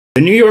The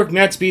New York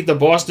Mets beat the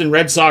Boston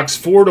Red Sox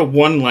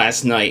 4-1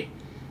 last night.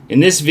 In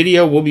this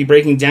video, we'll be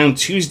breaking down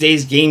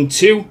Tuesday's Game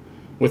 2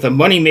 with a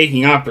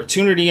money-making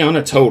opportunity on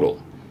a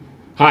total.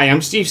 Hi,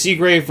 I'm Steve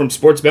Seagrave from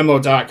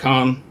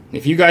SportsMemo.com.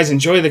 If you guys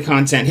enjoy the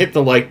content, hit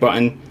the like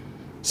button,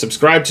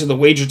 subscribe to the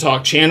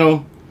WagerTalk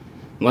channel,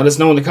 and let us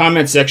know in the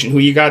comments section who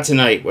you got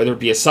tonight, whether it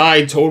be a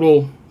side,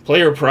 total,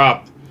 player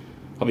prop.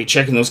 I'll be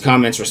checking those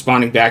comments,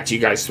 responding back to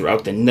you guys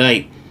throughout the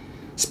night.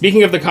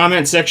 Speaking of the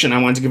comment section,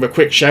 I want to give a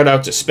quick shout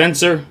out to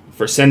Spencer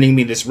for sending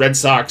me this Red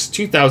Sox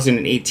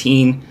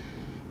 2018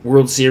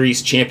 World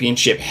Series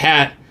Championship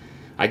hat.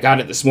 I got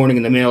it this morning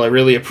in the mail. I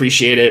really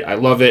appreciate it. I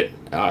love it.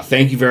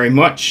 Thank you very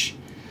much.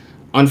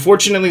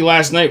 Unfortunately,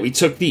 last night we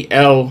took the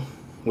L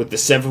with the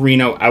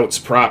Severino outs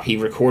prop he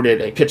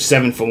recorded. I pitched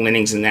 7 full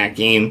innings in that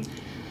game.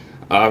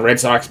 Red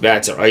Sox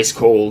bats are ice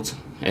cold,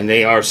 and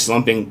they are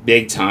slumping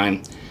big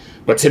time.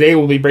 But today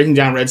we'll be breaking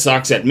down Red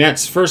Sox at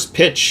Mets. First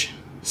pitch,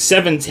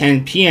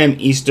 7:10 p.m.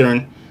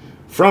 Eastern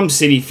from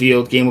Citi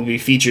Field. Game will be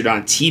featured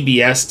on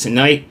TBS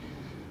tonight.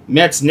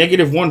 Mets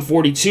negative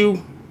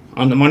 142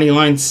 on the money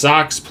line.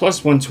 Sox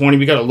plus 120.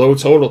 We got a low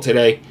total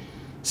today,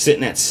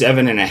 sitting at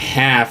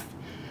 7.5.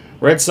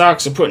 Red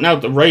Sox are putting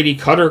out the righty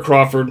Kutter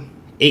Crawford,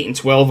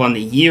 8-12 on the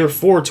year,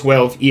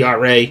 4.12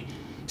 ERA.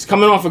 He's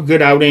coming off a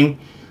good outing.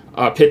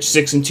 Pitched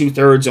 6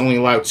 2/3, only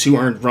allowed 2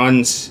 earned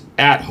runs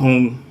at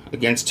home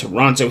against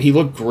Toronto. He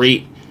looked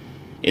great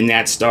in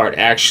that start,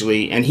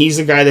 actually, and he's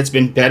a guy that's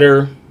been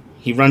better.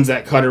 He runs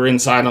that cutter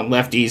inside on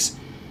lefties.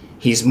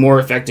 He's more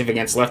effective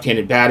against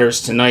left-handed batters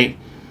tonight.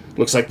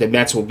 Looks like the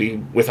Mets will be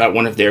without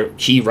one of their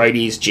key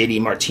righties, JD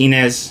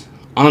Martinez,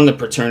 on the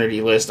paternity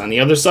list. On the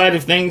other side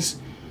of things,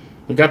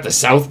 we got the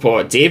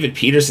southpaw, David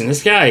Peterson.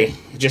 This guy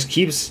just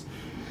keeps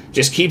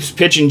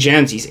pitching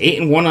gems. He's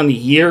 8-1 on the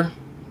year,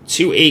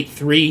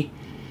 2.83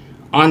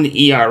 on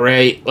the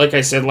ERA. Like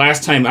I said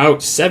last time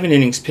out, 7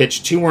 innings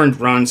pitched, 2 earned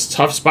runs.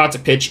 Tough spot to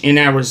pitch in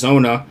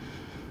Arizona,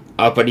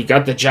 but he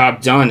got the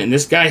job done. And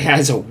this guy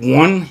has a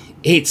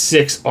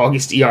 1.86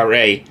 August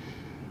ERA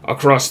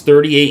across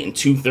 38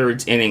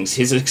 2/3 innings.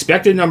 His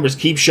expected numbers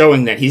keep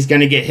showing that he's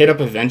going to get hit up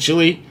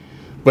eventually,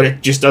 but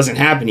it just doesn't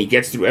happen. He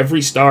gets through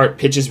every start,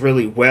 pitches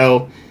really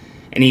well,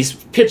 and he's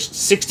pitched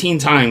 16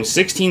 times,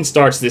 16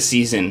 starts this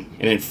season,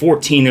 and in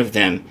 14 of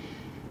them,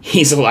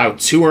 he's allowed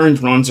 2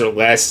 earned runs or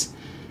less.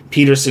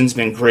 Peterson's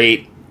been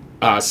great,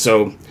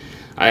 so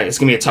it's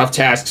going to be a tough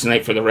task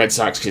tonight for the Red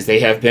Sox because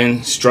they have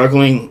been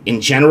struggling in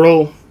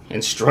general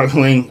and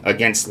struggling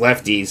against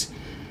lefties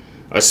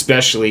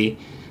especially.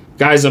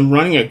 Guys, I'm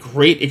running a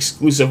great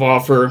exclusive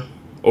offer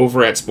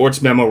over at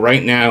Sports Memo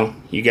right now.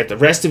 You get the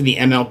rest of the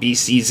MLB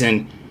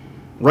season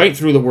right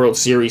through the World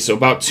Series, so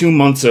about 2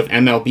 months of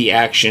MLB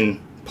action,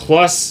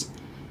 plus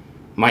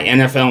my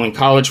NFL and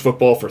college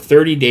football for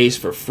 30 days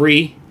for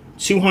free,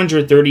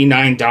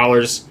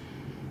 $239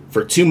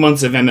 for 2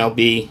 months of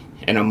MLB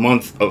and a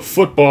month of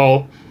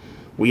football.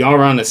 We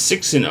are on a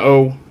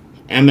 6-0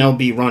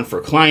 MLB run for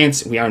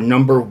clients. We are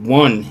number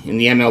 1 in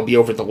the MLB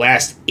over the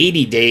last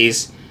 80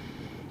 days.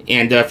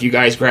 And if you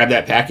guys grab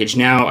that package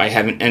now, I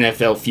have an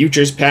NFL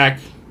futures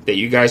pack that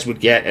you guys would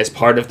get as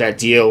part of that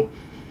deal.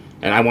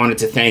 And I wanted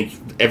to thank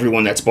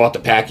everyone that's bought the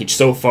package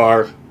so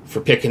far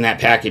for picking that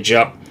package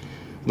up.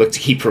 Look to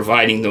keep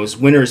providing those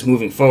winners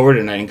moving forward,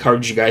 and I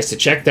encourage you guys to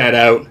check that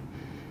out.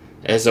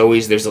 As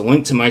always, there's a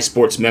link to my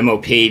Sports Memo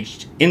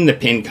page in the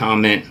pinned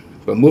comment.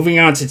 But moving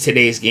on to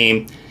today's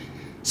game.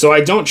 So I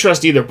don't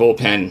trust either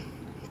bullpen.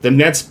 The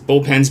Mets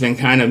bullpen's been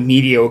kind of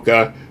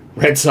mediocre.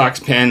 Red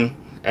Sox pen,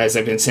 as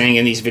I've been saying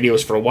in these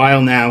videos for a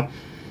while now,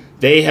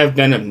 they have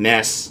been a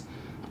mess.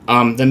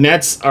 The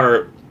Mets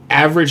are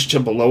average to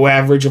below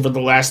average over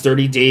the last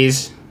 30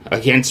 days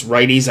against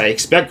righties. I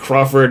expect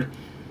Crawford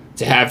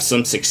to have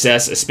some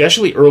success,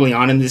 especially early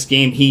on in this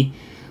game.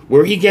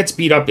 Where he gets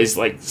beat up is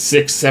like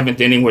 6th, 7th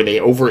inning where they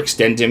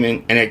overextend him,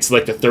 and it's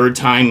like the 3rd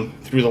time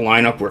through the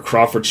lineup where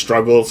Crawford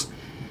struggles.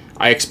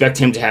 I expect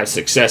him to have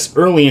success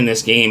early in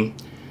this game.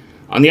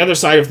 On the other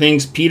side of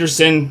things,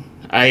 Peterson,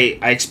 I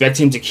expect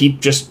him to keep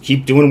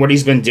doing what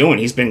he's been doing.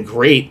 He's been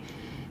great,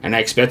 and I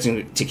expect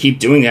him to keep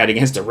doing that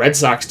against a Red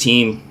Sox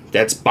team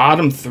that's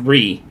bottom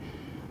 3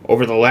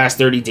 over the last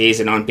 30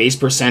 days in on-base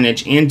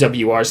percentage and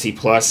WRC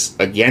plus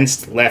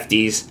against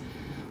lefties.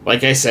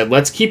 Like I said,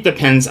 let's keep the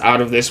Pens out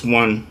of this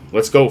one.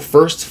 Let's go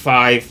first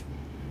 5,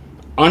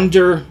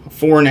 under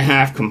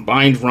 4.5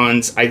 combined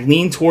runs. I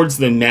lean towards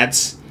the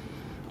Mets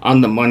on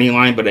the money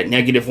line, but at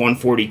negative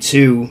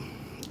 142,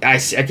 I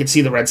could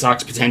see the Red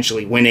Sox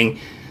potentially winning.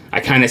 I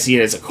kind of see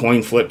it as a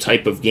coin flip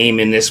type of game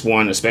in this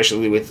one,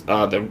 especially with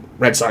the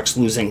Red Sox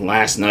losing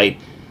last night.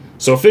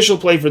 So official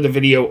play for the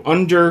video,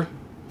 under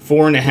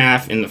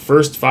 4.5 in the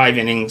first 5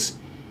 innings.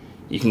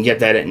 You can get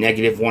that at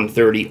negative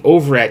 130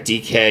 over at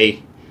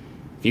DK.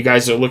 If you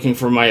guys are looking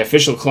for my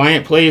official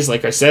client plays,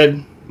 like I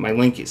said, my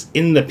link is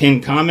in the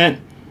pinned comment.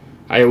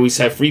 I always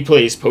have free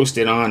plays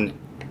posted on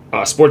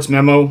Sports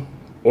Memo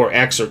or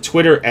X or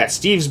Twitter at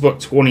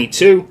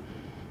StevesBook22.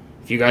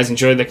 If you guys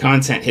enjoy the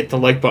content, hit the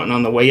like button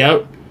on the way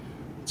out.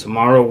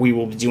 Tomorrow we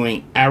will be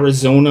doing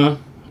Arizona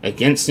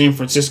against San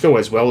Francisco,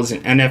 as well as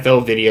an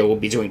NFL video. We'll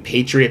be doing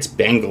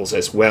Patriots-Bengals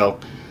as well.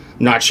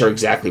 I'm not sure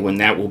exactly when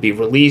that will be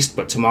released,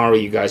 but tomorrow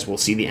you guys will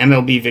see the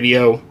MLB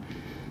video.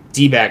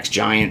 D-backs,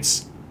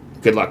 Giants.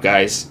 Good luck,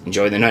 guys.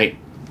 Enjoy the night.